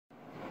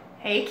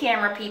Hey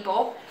camera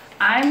people,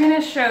 I'm going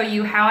to show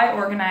you how I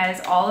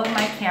organize all of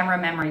my camera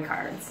memory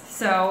cards.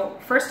 So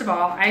first of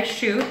all, I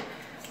shoot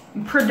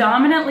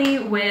predominantly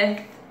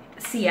with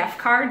CF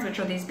cards, which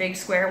are these big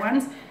square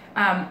ones,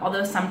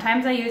 although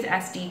sometimes I use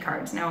SD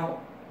cards.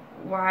 Now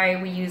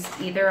why we use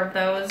either of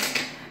those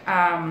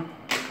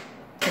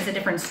is a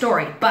different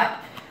story, but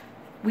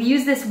we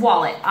use this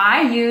wallet.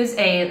 I use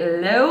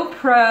a Lowe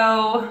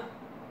Pro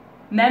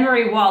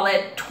Memory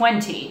Wallet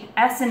 20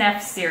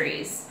 S&F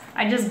series.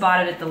 I just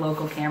bought it at the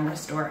local camera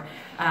store,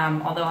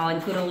 although I'll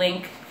include a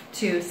link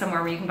to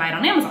somewhere where you can buy it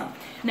on Amazon.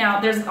 Now,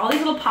 there's all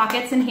these little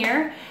pockets in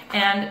here,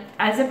 and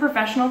as a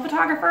professional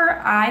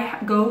photographer, I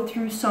go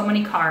through so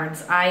many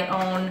cards. I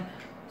own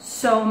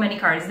so many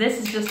cards. This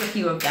is just a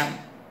few of them.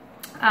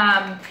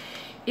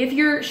 If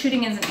you're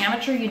shooting as an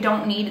amateur, you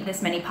don't need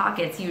this many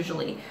pockets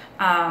usually.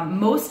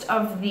 Most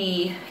of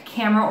the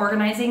camera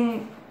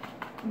organizing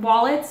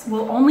wallets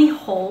will only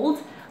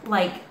hold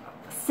like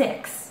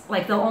 6.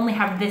 Like they'll only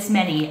have this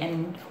many,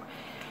 and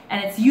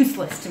it's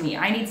useless to me.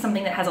 I need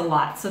something that has a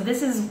lot. So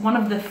this is one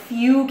of the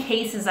few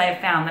cases I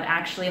have found that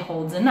actually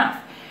holds enough.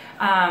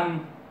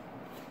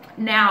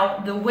 Now,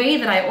 the way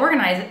that I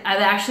organize it,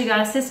 I've actually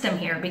got a system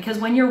here, because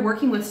when you're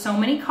working with so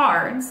many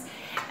cards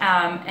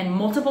and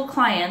multiple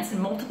clients and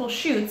multiple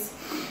shoots,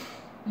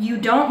 you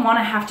don't want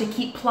to have to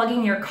keep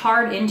plugging your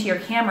card into your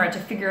camera to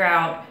figure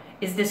out,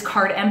 is this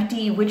card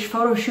empty? Which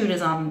photo shoot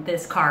is on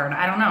this card?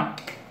 I don't know.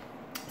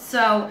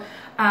 So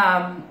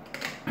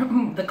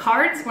the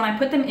cards, when I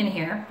put them in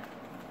here,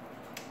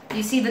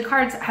 you see the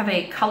cards have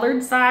a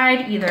colored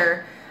side,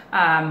 either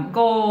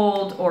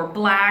gold or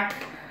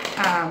black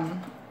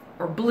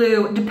or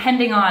blue,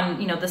 depending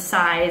on the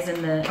size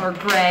and or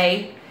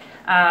gray.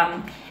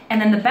 And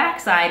then the back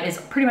side is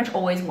pretty much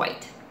always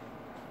white.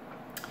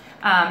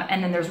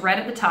 And then there's red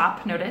at the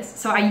top, notice.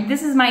 So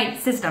this is my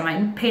system.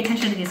 I pay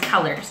attention to these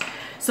colors.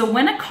 So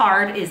when a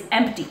card is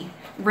empty,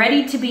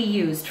 ready to be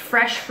used,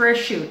 fresh for a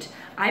shoot,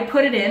 I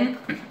put it in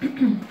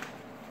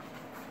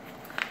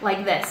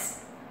like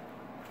this,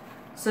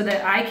 so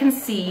that I can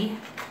see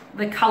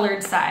the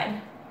colored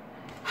side,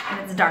 and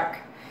it's dark.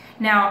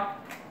 Now,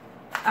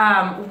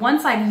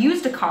 once I've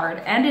used a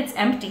card and it's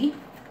empty,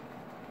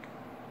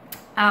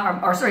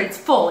 or sorry, it's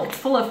full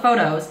of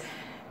photos,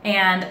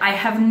 and I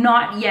have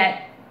not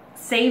yet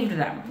saved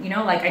them,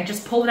 like I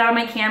just pulled it out of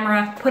my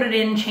camera, put it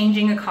in,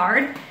 changing a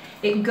card,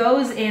 it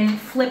goes in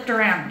flipped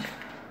around,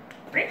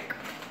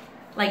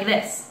 like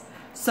this.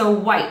 So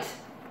white.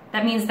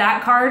 That means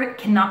that card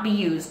cannot be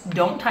used.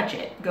 Don't touch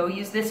it. Go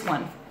use this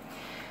one.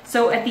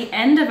 So at the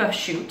end of a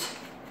shoot,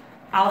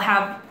 I'll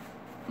have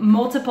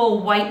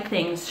multiple white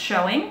things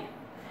showing.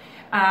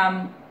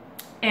 And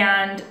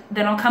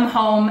then I'll come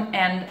home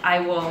and I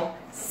will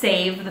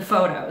save the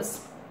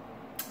photos.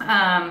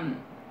 Empty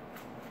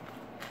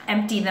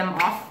them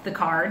off the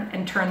card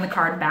and turn the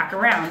card back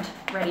around,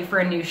 ready for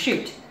a new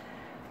shoot,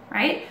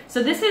 right?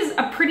 So this is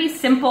a pretty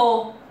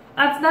simple,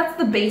 that's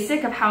the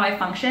basic of how I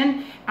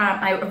function.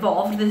 I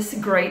evolved this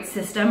great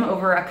system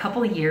over a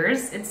couple of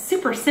years. It's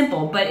super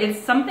simple, but it's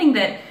something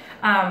that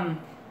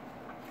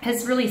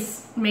has really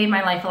made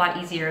my life a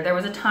lot easier. There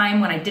was a time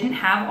when I didn't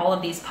have all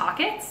of these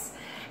pockets,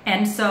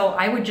 and so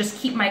I would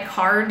just keep my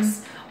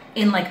cards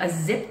in like a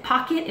zip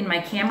pocket in my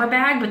camera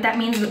bag, but that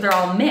means that they're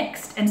all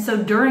mixed. And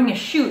so during a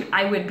shoot,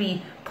 I would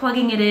be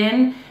plugging it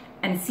in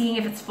and seeing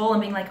if it's full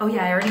and being like, oh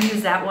yeah, I already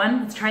used that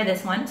one, let's try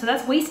this one. So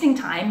that's wasting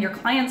time. Your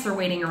clients are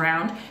waiting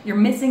around. You're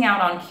missing out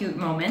on cute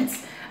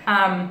moments.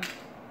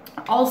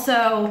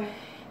 Also,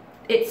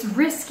 it's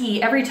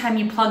risky every time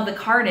you plug the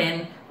card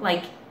in,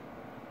 like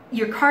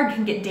your card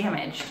can get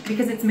damaged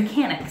because it's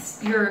mechanics.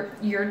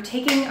 You're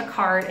taking a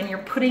card and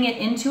you're putting it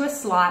into a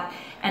slot,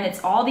 and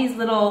it's all these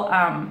little,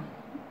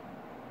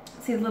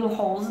 see the little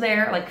holes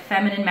there, like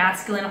feminine,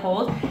 masculine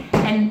holes,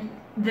 and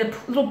the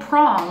little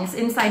prongs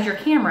inside your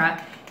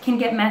camera can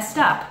get messed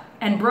up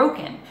and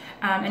broken,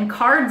 and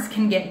cards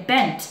can get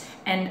bent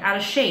and out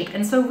of shape.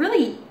 And so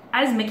really,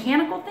 as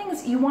mechanical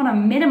things, you want to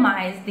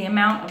minimize the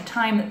amount of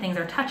time that things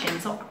are touching.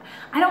 So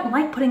I don't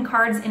like putting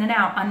cards in and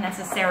out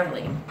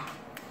unnecessarily.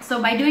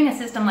 So by doing a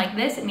system like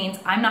this, it means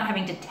I'm not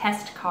having to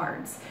test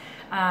cards.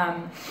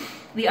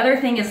 The other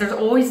thing is there's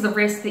always the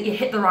risk that you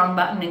hit the wrong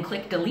button and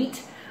click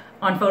delete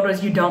on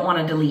photos you don't want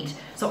to delete.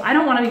 So I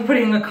don't want to be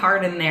putting a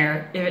card in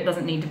there if it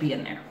doesn't need to be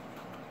in there.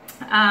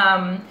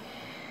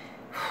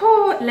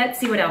 Let's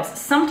see what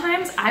else.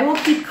 Sometimes I will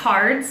keep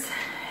cards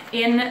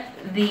in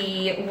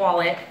the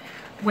wallet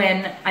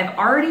when I've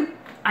already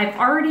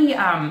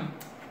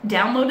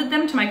downloaded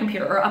them to my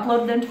computer or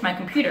uploaded them to my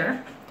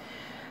computer,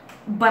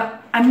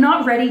 but I'm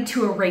not ready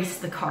to erase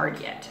the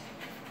card yet.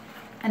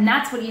 And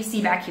that's what you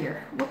see back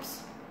here.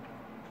 Whoops,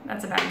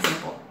 that's a bad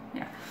example.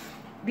 Yeah,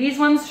 these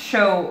ones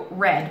show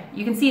red.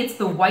 You can see it's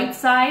the white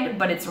side,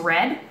 but it's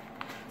red.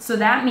 So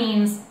that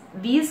means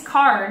these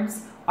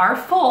cards are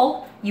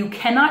full. You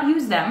cannot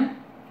use them,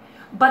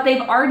 but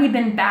they've already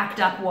been backed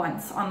up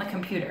once on the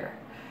computer.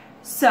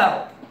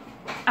 So,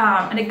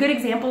 and a good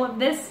example of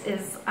this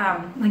is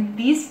like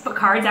these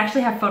cards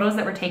actually have photos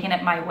that were taken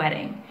at my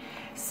wedding.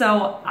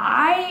 So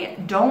I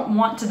don't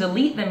want to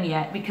delete them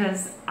yet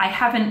because I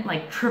haven't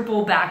like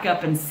triple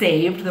backup and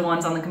saved the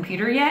ones on the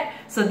computer yet.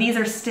 So these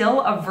are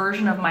still a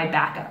version of my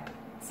backup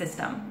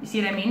system. You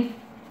see what I mean?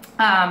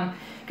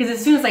 Because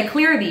as soon as I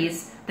clear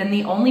these, then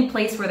the only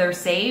place where they're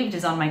saved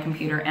is on my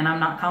computer, and I'm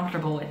not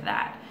comfortable with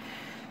that.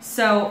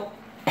 So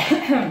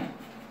if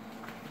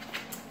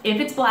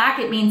it's black,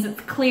 it means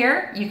it's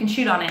clear, you can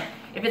shoot on it.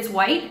 If it's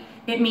white,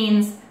 it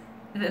means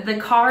that the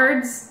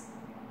cards,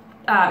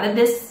 that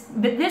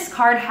this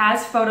card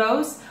has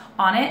photos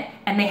on it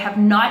and they have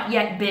not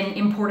yet been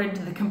imported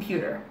to the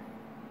computer.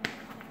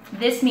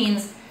 This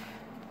means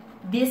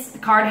this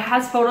card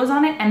has photos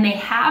on it and they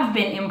have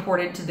been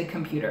imported to the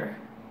computer.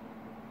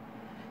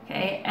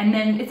 Okay, and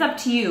then it's up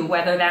to you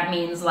whether that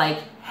means like,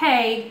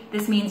 hey,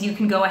 this means you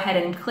can go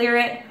ahead and clear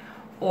it,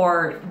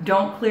 or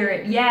don't clear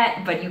it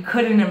yet, but you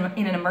could in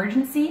an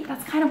emergency.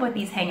 That's kind of what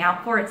these hang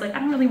out for. It's like, I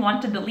don't really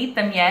want to delete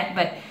them yet,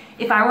 but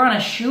if I were on a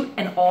shoot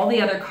and all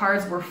the other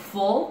cards were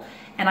full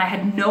and I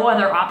had no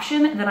other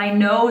option, then I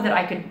know that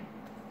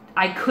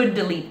I could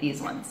delete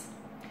these ones.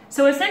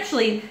 So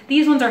essentially,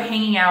 these ones are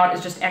hanging out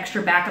as just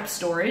extra backup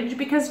storage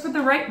because for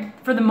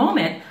the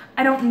moment,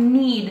 I don't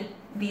need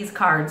these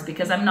cards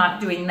because I'm not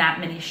doing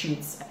that many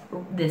shoots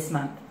this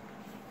month.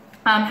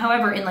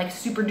 However, in like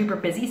super duper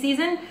busy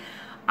season,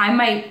 I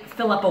might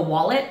fill up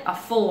a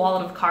full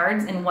wallet of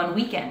cards in one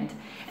weekend.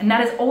 And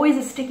that is always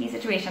a sticky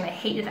situation. I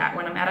hated that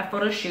when I'm at a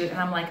photo shoot and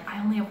I'm like, I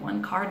only have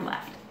one card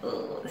left.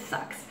 Ugh, this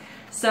sucks.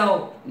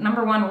 So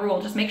number one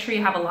rule, just make sure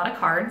you have a lot of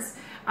cards.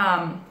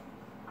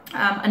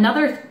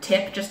 Another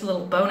tip, just a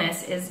little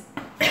bonus, is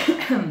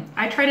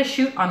I try to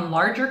shoot on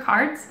larger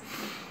cards.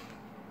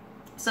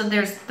 So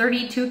there's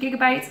 32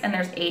 gigabytes and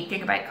there's 8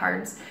 gigabyte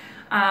cards.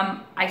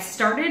 I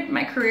started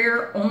my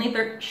career only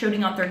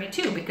shooting on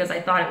 32 because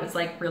I thought it was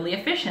like really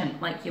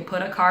efficient. Like you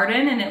put a card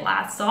in and it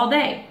lasts all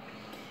day.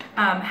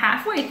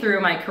 Halfway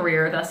through my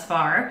career thus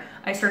far,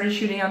 I started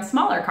shooting on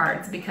smaller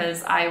cards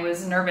because I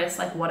was nervous,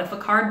 like what if a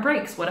card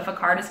breaks? What if a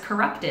card is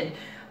corrupted?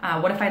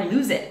 What if I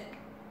lose it?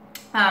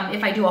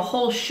 If I do a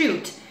whole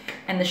shoot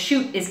and the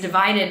shoot is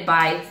divided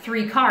by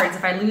 3 cards,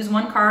 if I lose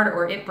one card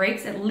or it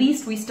breaks, at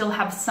least we still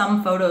have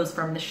some photos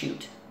from the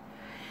shoot.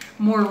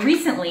 More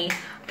recently,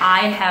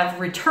 I have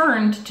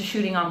returned to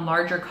shooting on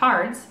larger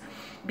cards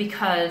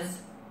because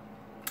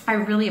I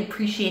really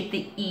appreciate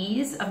the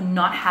ease of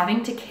not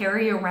having to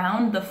carry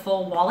around the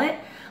full wallet.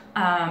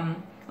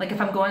 Like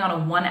if I'm going on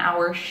a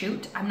 1-hour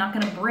shoot, I'm not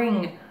gonna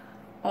bring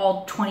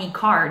all 20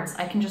 cards.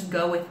 I can just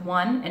go with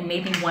one and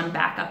maybe one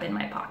backup in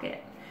my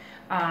pocket.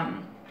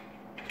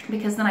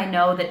 Because then I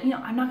know that,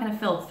 I'm not gonna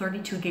fill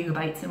 32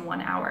 gigabytes in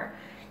 1 hour.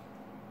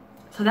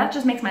 So that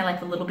just makes my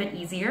life a little bit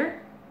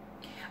easier.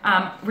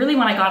 Really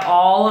when I got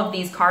all of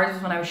these cards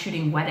was when I was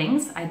shooting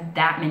weddings. I had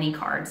that many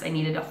cards. I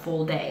needed a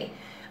full day.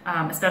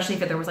 Especially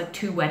if there was like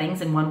 2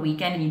 weddings in one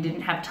weekend and you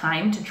didn't have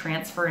time to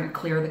transfer and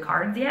clear the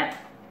cards yet.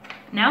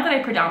 Now that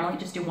I predominantly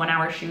just do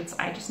 1-hour shoots,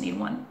 I just need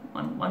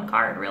one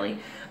card really.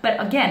 But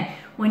again,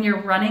 when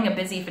you're running a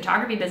busy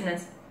photography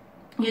business,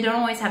 you don't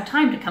always have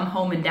time to come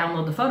home and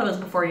download the photos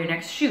before your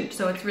next shoot.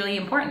 So it's really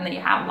important that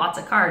you have lots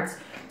of cards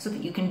so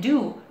that you can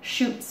do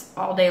shoots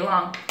all day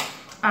long.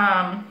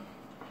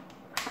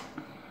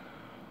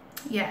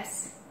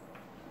 Yes,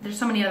 there's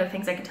so many other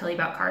things I could tell you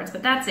about cards,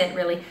 but that's it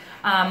really.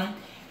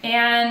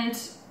 And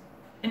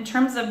in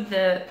terms of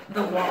the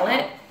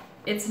wallet,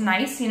 it's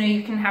nice,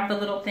 you can have the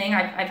little thing.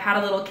 I've had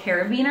a little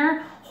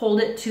carabiner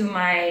hold it to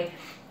my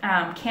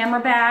camera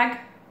bag,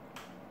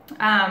 but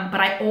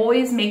I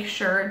always make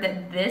sure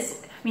that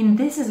this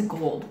is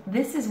gold.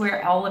 This is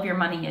where all of your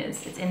money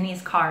is. It's in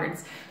these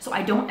cards. So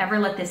I don't ever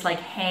let this like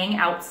hang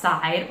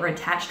outside or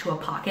attach to a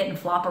pocket and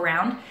flop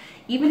around.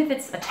 Even if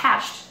it's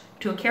attached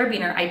to a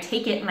carabiner, I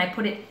take it and I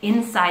put it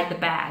inside the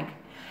bag.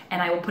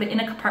 And I will put it in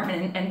a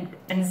compartment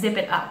and zip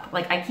it up.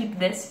 Like I keep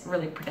this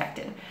really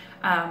protected.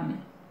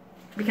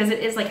 Because it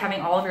is like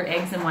having all of your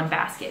eggs in one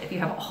basket. If you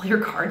have all your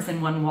cards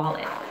in one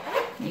wallet,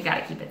 you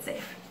gotta keep it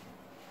safe.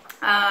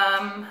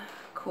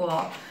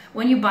 Cool.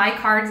 When you buy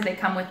cards, they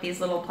come with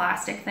these little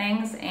plastic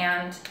things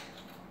and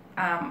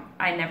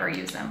I never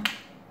use them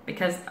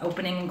because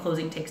opening and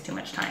closing takes too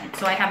much time.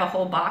 So I have a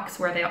whole box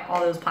where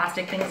all those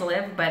plastic things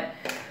live, but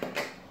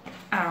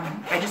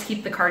I just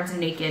keep the cards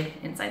naked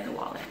inside the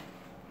wallet.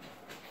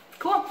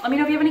 Cool. Let me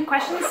know if you have any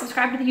questions.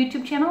 Subscribe to the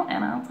YouTube channel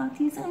and I'll talk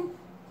to you soon.